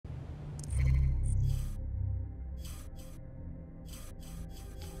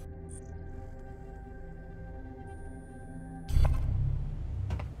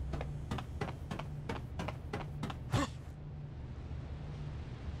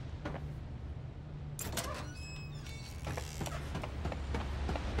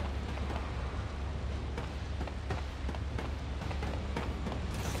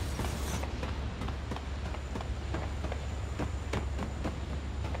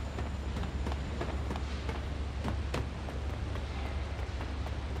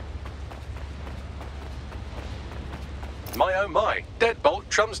My oh my, deadbolt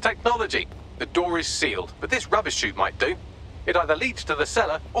trumps technology. The door is sealed, but this rubbish chute might do. It either leads to the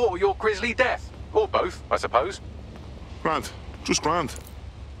cellar or your grisly death. Or both, I suppose. Grand. Just grand.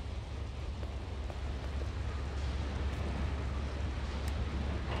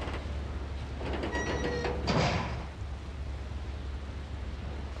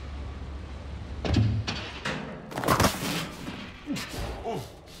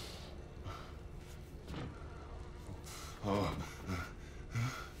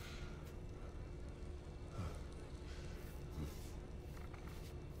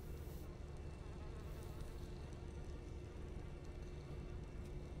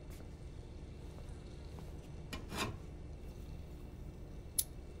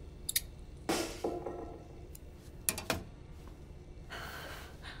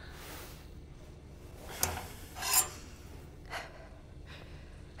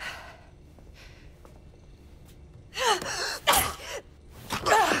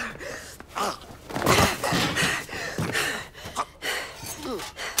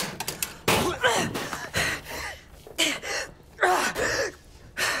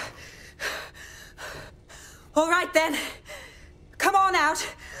 All right, then. Come on out.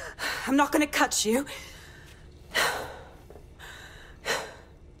 I'm not gonna cut you.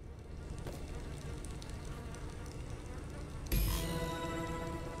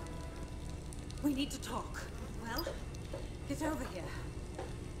 We need to talk. Well, get over here.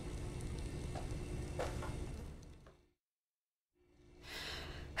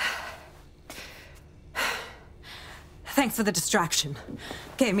 Thanks for the distraction.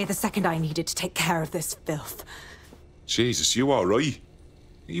 Gave me the second I needed to take care of this filth. Jesus, you alright?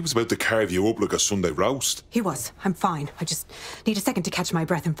 He was about to carve you up like a Sunday roast. He was. I'm fine. I just need a second to catch my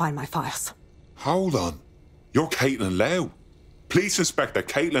breath and find my files. Hold on. You're Caitlin Lau. Police Inspector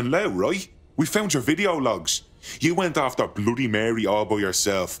Caitlin Lau, right? We found your video logs. You went after Bloody Mary all by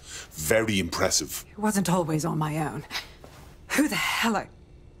yourself. Very impressive. It wasn't always on my own. Who the hell are...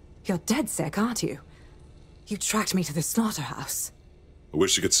 You're dead sick, aren't you? You tracked me to the slaughterhouse. I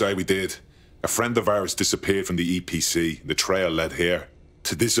wish I could say we did. A friend of ours disappeared from the EPC. The trail led here.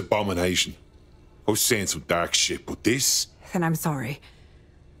 To this abomination. I was saying some dark shit, but this... Then I'm sorry.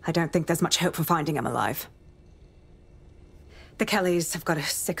 I don't think there's much hope for finding him alive. The Kelleys have got a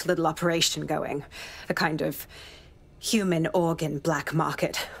sick little operation going. A kind of human organ black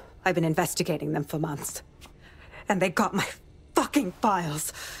market. I've been investigating them for months. And they got my fucking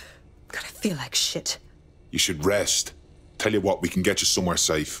files. God, I feel like shit. You should rest. Tell you what, we can get you somewhere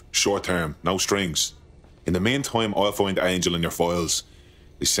safe. Short term, no strings. In the meantime, I'll find Angel in your files.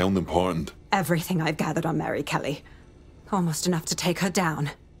 They sound important. Everything I've gathered on Mary Kelley. Almost enough to take her down.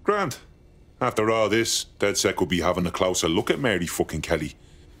 Grand. After all this, DedSec will be having a closer look at Mary fucking Kelley.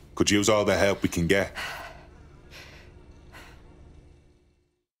 Could use all the help we can get.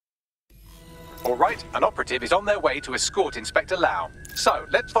 All right, an operative is on their way to escort Inspector Lau. So,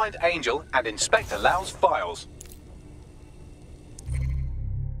 let's find Angel and Inspector Lau's files.